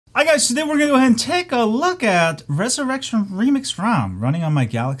Hi guys, today we're going to go ahead and take a look at Resurrection Remix ROM running on my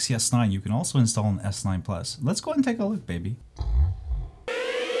Galaxy S9. You can also install an S9 Plus. Let's go ahead and take a look, baby.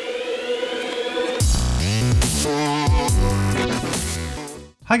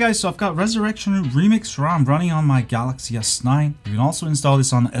 Hi guys, so I've got Resurrection Remix ROM running on my Galaxy S9. You can also install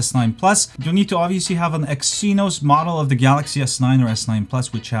this on the S9 Plus. You'll need to obviously have an Exynos model of the Galaxy S9 or S9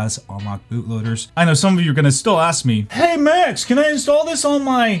 Plus, which has unlocked bootloaders. I know some of you are going to still ask me, hey Max, can I install this on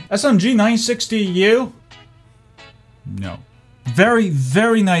my SMG 960U? No. Very,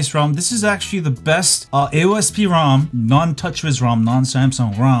 very nice ROM. This is actually the best AOSP ROM, non-TouchWiz ROM,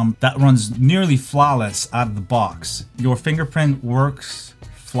 non-Samsung ROM that runs nearly flawless out of the box. Your fingerprint works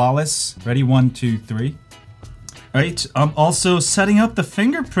flawless. Ready? 1, 2, 3. Right. Also setting up the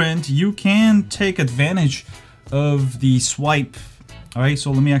fingerprint, you can take advantage of the swipe. All right. So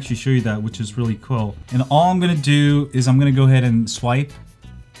let me actually show you that, which is really cool. And all I'm going to do is I'm going to go ahead and swipe.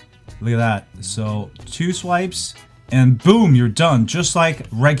 Look at that. So 2 swipes. And boom, you're done, just like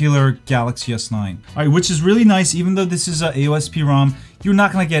regular Galaxy S9. All right, which is really nice. Even though this is a AOSP ROM, you're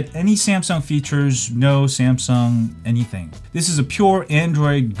not gonna get any Samsung features, no Samsung anything. This is a pure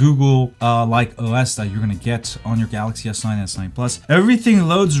Android, Google like OS that you're gonna get on your Galaxy S9 and S9 Plus. Everything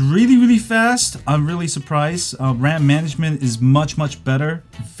loads really, really fast. I'm really surprised. RAM management is much, much better.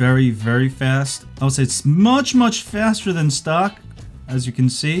 Very, very fast. I would say it's much, much faster than stock, as you can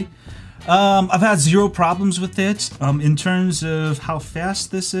see. I've had 0 problems with it in terms of how fast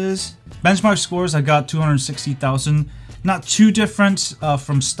this is. Benchmark scores, I got 260,000. Not too different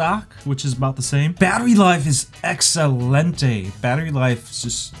from stock, which is about the same. Battery life is excelente. Battery life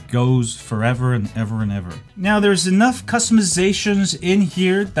just goes forever and ever and ever. Now, there's enough customizations in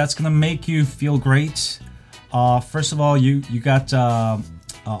here that's gonna make you feel great. First of all, you got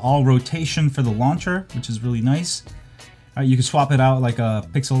all rotation for the launcher, which is really nice. You can swap it out like a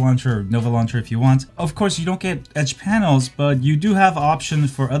Pixel launcher or Nova launcher if you want. Of course, you don't get edge panels, but you do have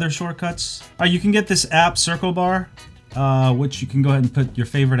options for other shortcuts. You can get this app circle bar, which you can go ahead and put your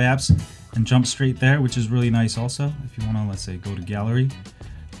favorite apps and jump straight there, which is really nice also. If you want to, let's say, go to gallery,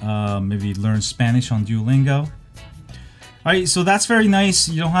 maybe learn Spanish on Duolingo. Alright, so that's very nice.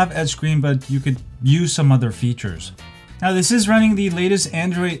 You don't have edge screen, but you could use some other features. Now this is running the latest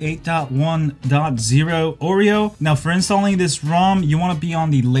Android 8.1.0 Oreo. Now for installing this ROM, you want to be on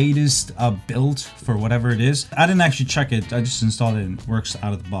the latest build for whatever it is. I didn't actually check it, I just installed it and it works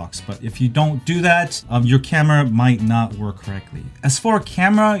out of the box. But if you don't do that, your camera might not work correctly. As for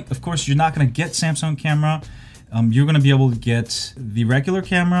camera, of course, you're not going to get Samsung camera. You're going to be able to get the regular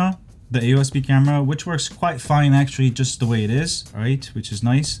camera, the AOSP camera, which works quite fine actually, just the way it is, all right, which is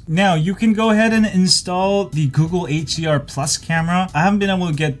nice. Now you can go ahead and install the Google HDR Plus camera. I haven't been able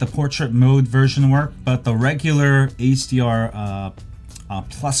to get the portrait mode version work, but the regular HDR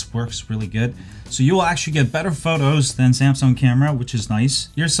Plus works really good. So you will actually get better photos than Samsung camera, which is nice.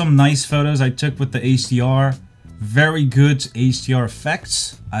 Here's some nice photos I took with the HDR. Very good HDR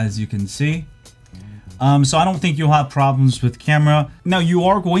effects, as you can see. So I don't think you'll have problems with camera. Now you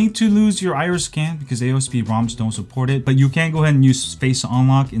are going to lose your iris scan because AOSP ROMs don't support it, but you can go ahead and use Face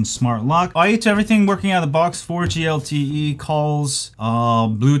Unlock in Smart Lock. Alright, everything working out of the box, 4G LTE, calls,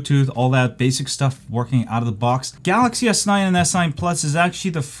 Bluetooth, all that basic stuff working out of the box. Galaxy S9 and S9 Plus is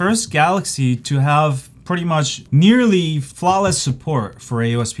actually the first Galaxy to have pretty much nearly flawless support for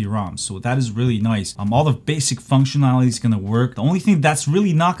AOSP ROMs, so that is really nice. All the basic functionality is going to work. The only thing that's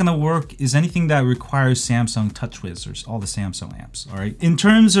really not going to work is anything that requires Samsung TouchWiz or all the Samsung apps. All right. In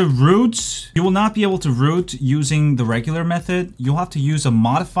terms of root, you will not be able to root using the regular method. You'll have to use a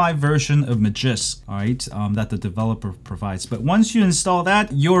modified version of Magisk, all right, that the developer provides. But once you install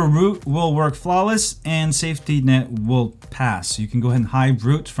that, your root will work flawless and safety net will pass. You can go ahead and hide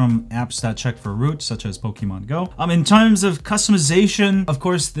root from apps that check for root, such as Pokemon Go. In terms of customization, of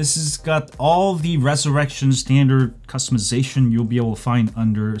course, this has got all the Resurrection standard customization you'll be able to find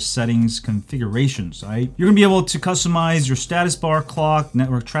under settings configurations, right? You're gonna be able to customize your status bar, clock,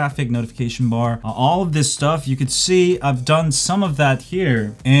 network traffic, notification bar, all of this stuff. You could see I've done some of that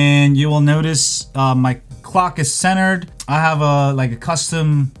here, and you will notice my clock is centered. I have like a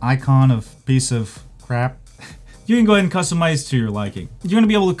custom icon of piece of crap. You can go ahead and customize to your liking. You're going to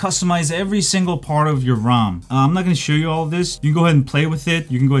be able to customize every single part of your ROM. I'm not going to show you all of this. You can go ahead and play with it.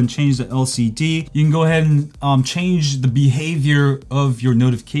 You can go ahead and change the LCD. You can go ahead and change the behavior of your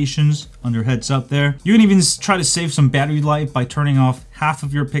notifications under heads up there. You can even try to save some battery life by turning off half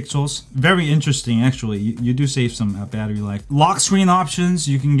of your pixels. Very interesting, actually. You do save some battery life. Lock screen options.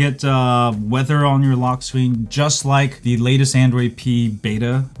 You can get weather on your lock screen, just like the latest Android P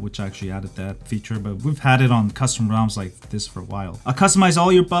beta, which actually added that feature, but we've had it on custom ROMs like this for a while. Customize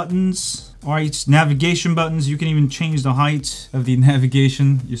all your buttons. All right, navigation buttons. You can even change the height of the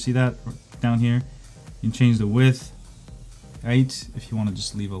navigation. You see that down here? You can change the width, right? If you want to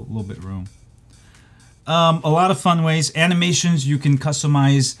just leave a little bit of room. A lot of fun ways. Animations, you can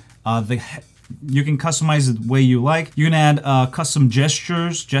customize you can customize it the way you like. You can add custom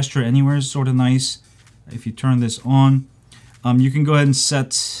gestures. Gesture anywhere is sort of nice. If you turn this on, you can go ahead and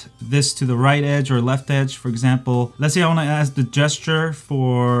set this to the right edge or left edge. For example, let's say I want to add the gesture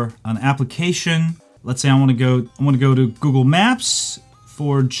for an application. Let's say I want to go to Google Maps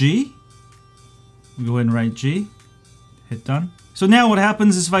for G. Go ahead and write G. Hit done. So now what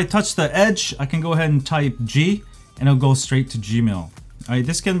happens is if I touch the edge, I can go ahead and type G and it'll go straight to Gmail. All right,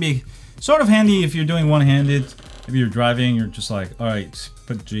 this can be sort of handy if you're doing one-handed. If you're driving, you're just like, all right,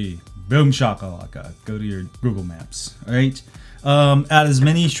 put G. Boom shakalaka. Go to your Google Maps. All right. Add as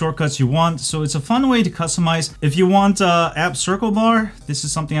many shortcuts you want. So it's a fun way to customize. If you want app circle bar, this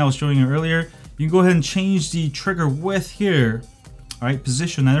is something I was showing you earlier. You can go ahead and change the trigger width here. All right,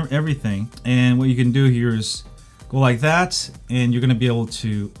 position everything. And what you can do here is go like that, and you're gonna be able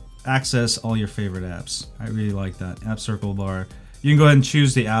to access all your favorite apps. I really like that, app circle bar. You can go ahead and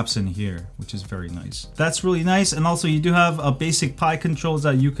choose the apps in here, which is very nice. That's really nice. And also you do have a basic pie controls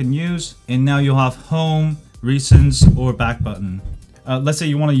that you can use. And now you'll have home, recents, or back button. Let's say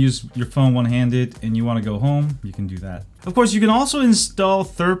you want to use your phone one-handed and you want to go home, you can do that. Of course, you can also install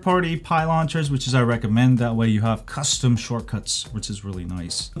third-party Pi launchers, which is I recommend. That way you have custom shortcuts, which is really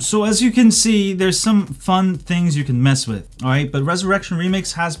nice. So as you can see, there's some fun things you can mess with. All right, but Resurrection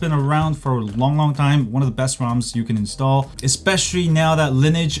Remix has been around for a long time. One of the best ROMs you can install, especially now that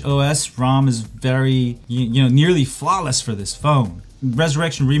Lineage OS ROM is very, nearly flawless for this phone.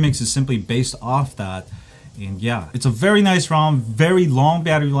 Resurrection Remix is simply based off that. And yeah, it's a very nice ROM, very long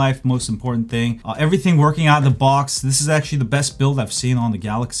battery life, most important thing. Everything working out of the box. This is actually the best build I've seen on the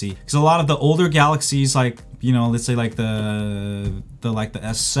Galaxy. Because a lot of the older Galaxies, like, let's say like the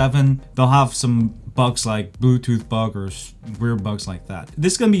S7, they'll have some bugs like Bluetooth bug or weird bugs like that.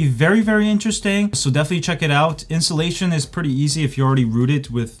 This is going to be very interesting, so definitely check it out. Installation is pretty easy if you're already rooted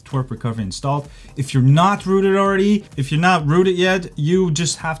with Torp Recovery installed. If you're not rooted already, if you're not rooted yet, you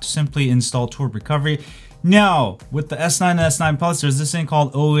just have to simply install Torp Recovery. Now, with the S9 and S9 Plus, there's this thing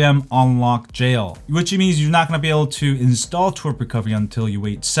called OEM Unlock Jail, which means you're not going to be able to install Torp Recovery until you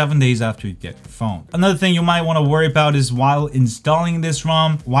wait 7 days after you get your phone. Another thing you might want to worry about is while installing this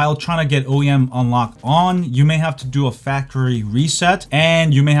ROM, while trying to get OEM Unlock on, you may have to do a factory reset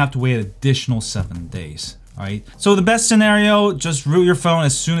and you may have to wait additional 7 days. Alright, so the best scenario, just root your phone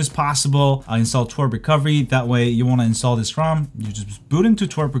as soon as possible, install Torp Recovery. That way you want to install this ROM, you just boot into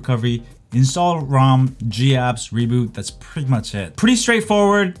Torp Recovery, install ROM, G-apps, reboot. That's pretty much it. Pretty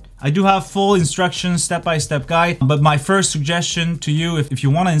straightforward. I do have full instructions, step-by-step guide, but my first suggestion to you, if you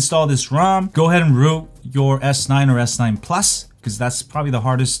want to install this ROM, go ahead and root your S9 or S9 Plus, because that's probably the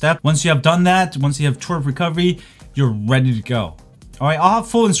hardest step. Once you have done that, once you have Torp Recovery, you're ready to go. All right, I'll have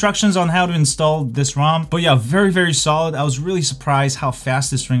full instructions on how to install this ROM, but yeah, very solid. I was really surprised how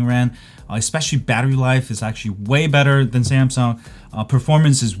fast this thing ran, especially battery life is actually way better than Samsung.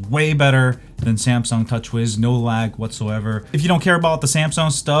 Performance is way better than Samsung TouchWiz, no lag whatsoever. If you don't care about the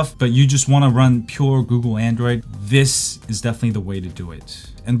Samsung stuff, but you just want to run pure Google Android, this is definitely the way to do it.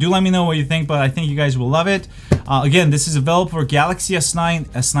 And do let me know what you think, but I think you guys will love it. Again, this is available for Galaxy S9,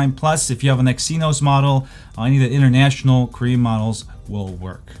 S9 Plus. If you have an Exynos model, any of the international Korean models will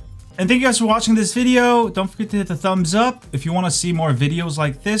work. And thank you guys for watching this video. Don't forget to hit the thumbs up. If you want to see more videos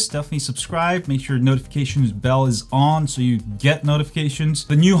like this, definitely subscribe. Make sure your notifications bell is on so you get notifications.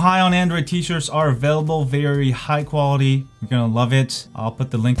 The new HighOnAndroid t-shirts are available, very high quality. You're gonna love it. I'll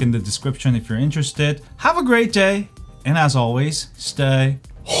put the link in the description if you're interested. Have a great day, and as always, stay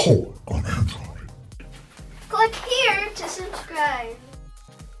HighOnAndroid. Click here to subscribe.